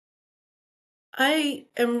I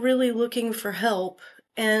am really looking for help,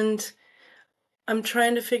 and I'm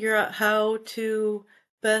trying to figure out how to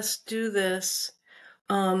best do this.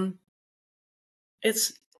 Um,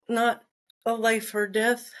 it's not a life or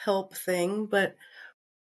death help thing, but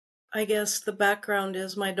I guess the background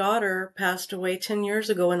is my daughter passed away 10 years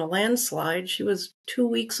ago in a landslide. She was 2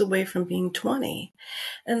 weeks away from being 20.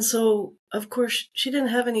 And so, of course, she didn't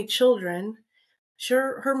have any children.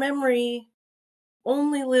 Sure, her memory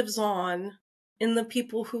only lives on in the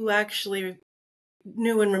people who actually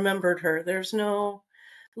knew and remembered her. There's no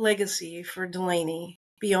legacy for Delaney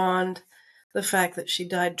beyond the fact that she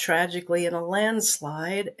died tragically in a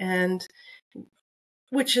landslide, and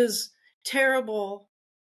which is terrible,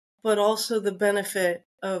 but also the benefit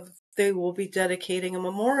of they will be dedicating a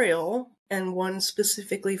memorial, and one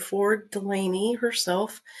specifically for Delaney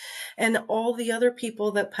herself and all the other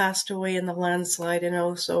people that passed away in the landslide in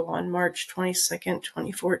Oso on March 22nd,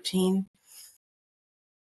 2014.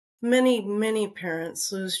 Many, many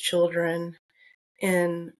parents lose children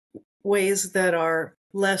in ways that are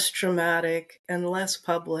less traumatic and less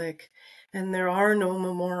public, and there are no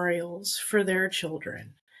memorials for their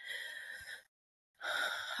children.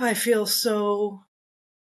 I feel so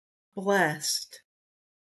blessed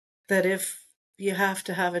that if you have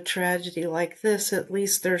to have a tragedy like this, at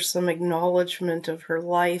least there's some acknowledgement of her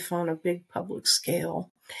life on a big public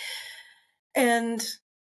scale. And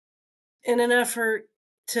in an effort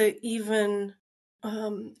to even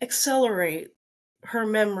accelerate her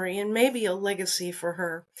memory and maybe a legacy for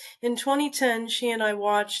her. In 2010, she and I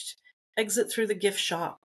watched Exit Through the Gift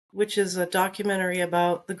Shop, which is a documentary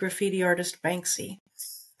about the graffiti artist Banksy.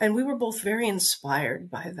 And we were both very inspired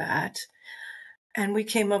by that. And we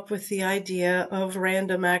came up with the idea of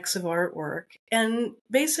random acts of artwork. And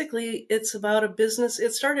basically, it's about a business.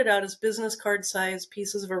 It started out as business card size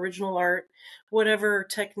pieces of original art, whatever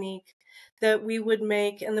technique that we would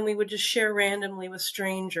make, and then we would just share randomly with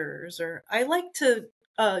strangers. Or I like to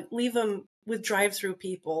leave them with drive-through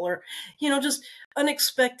people, or just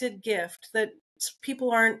unexpected gift that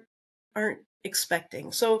people aren't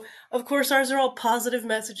expecting. So of course ours are all positive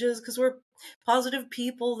messages because we're positive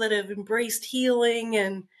people that have embraced healing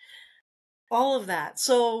and all of that.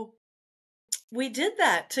 So we did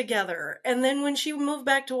that together. And then when she moved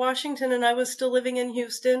back to Washington and I was still living in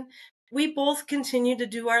Houston, we both continued to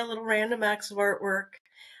do our little random acts of artwork.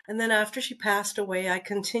 And then after she passed away, I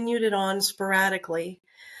continued it on sporadically.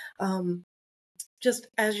 Just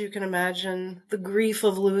as you can imagine, the grief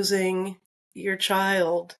of losing your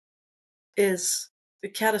child is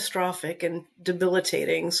catastrophic and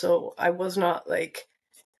debilitating. So I was not like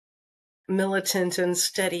militant and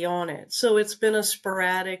steady on it. So it's been a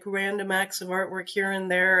sporadic, random acts of artwork here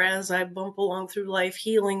and there as I bump along through life,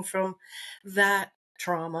 healing from that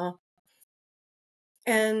trauma.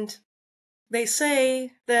 And they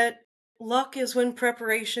say that luck is when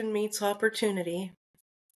preparation meets opportunity.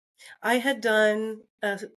 I had done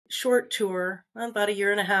a short tour, about a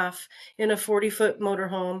year and a half, in a 40-foot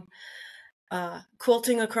motorhome,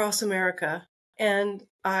 quilting across America. And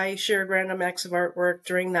I shared random acts of artwork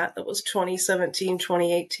during that was 2017,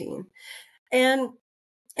 2018. And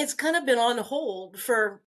it's kind of been on hold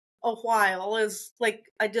for a while as like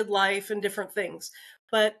I did life and different things.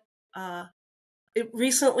 But it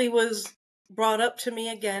recently was brought up to me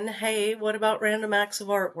again, hey, what about random acts of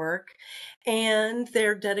artwork? And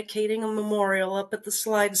they're dedicating a memorial up at the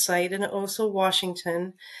Slide site in Oso,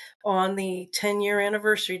 Washington on the 10-year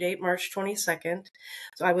anniversary date, March 22nd.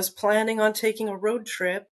 So I was planning on taking a road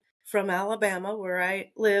trip from Alabama, where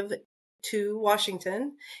I live, to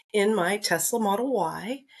Washington in my Tesla Model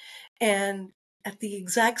Y. And at the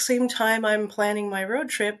exact same time I'm planning my road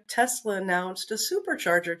trip, Tesla announced a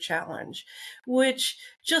Supercharger challenge, which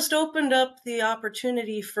just opened up the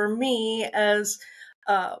opportunity for me as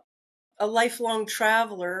a lifelong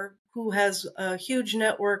traveler who has a huge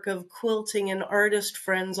network of quilting and artist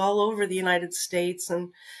friends all over the United States, and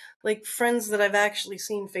like friends that I've actually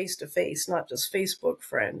seen face to face, not just Facebook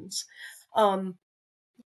friends. Why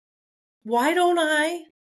don't I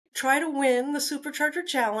try to win the Supercharger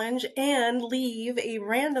challenge and leave a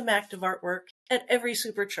random act of artwork at every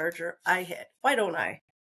Supercharger I hit? Why don't I?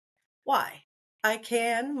 Why? I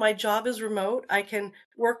can. My job is remote. I can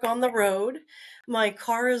work on the road. My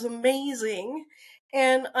car is amazing.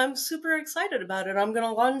 And I'm super excited about it. I'm going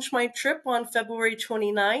to launch my trip on February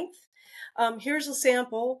 29th. Here's a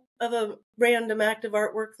sample of a random act of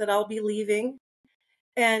artwork that I'll be leaving.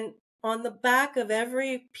 And on the back of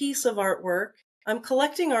every piece of artwork, I'm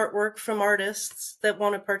collecting artwork from artists that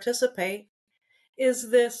want to participate, is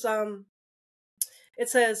this, it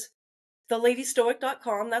says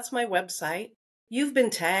theladystoic.com, that's my website. you've been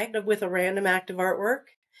tagged with a random act of artwork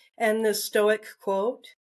and the stoic quote,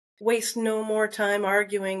 waste no more time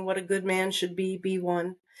arguing what a good man should be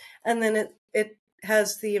one. And then it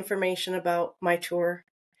has the information about my tour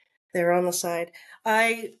there on the side.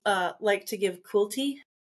 I like to give quilty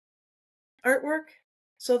artwork.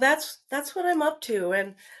 So that's what I'm up to.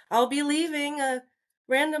 And I'll be leaving a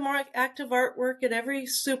random act of artwork at every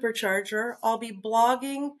Supercharger. I'll be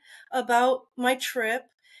blogging about my trip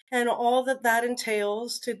and all that that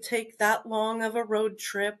entails to take that long of a road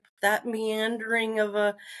trip, that meandering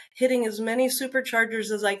of hitting as many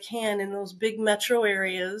Superchargers as I can in those big metro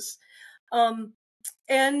areas.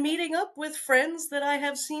 And meeting up with friends that I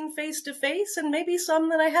have seen face to face and maybe some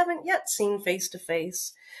that I haven't yet seen face to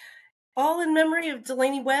face. All in memory of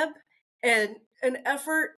Delaney Webb, and an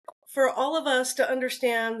effort for all of us to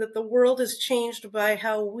understand that the world is changed by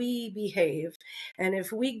how we behave. And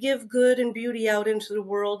if we give good and beauty out into the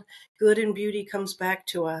world, good and beauty comes back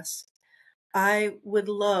to us. I would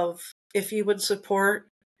love if you would support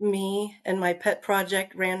me and my pet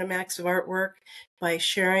project, Random Acts of Artwork, by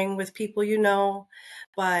sharing with people you know,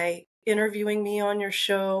 by interviewing me on your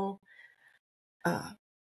show.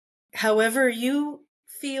 However you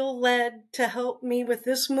feel led to help me with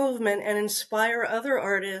this movement and inspire other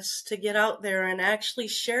artists to get out there and actually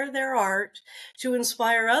share their art, to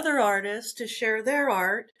inspire other artists to share their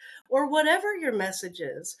art, or whatever your message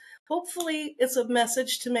is. Hopefully it's a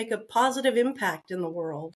message to make a positive impact in the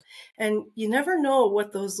world. And you never know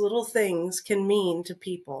what those little things can mean to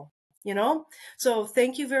people, you know? So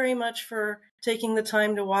thank you very much for taking the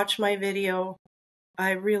time to watch my video.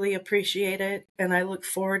 I really appreciate it, and I look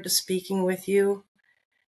forward to speaking with you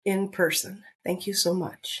in person. Thank you so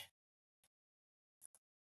much.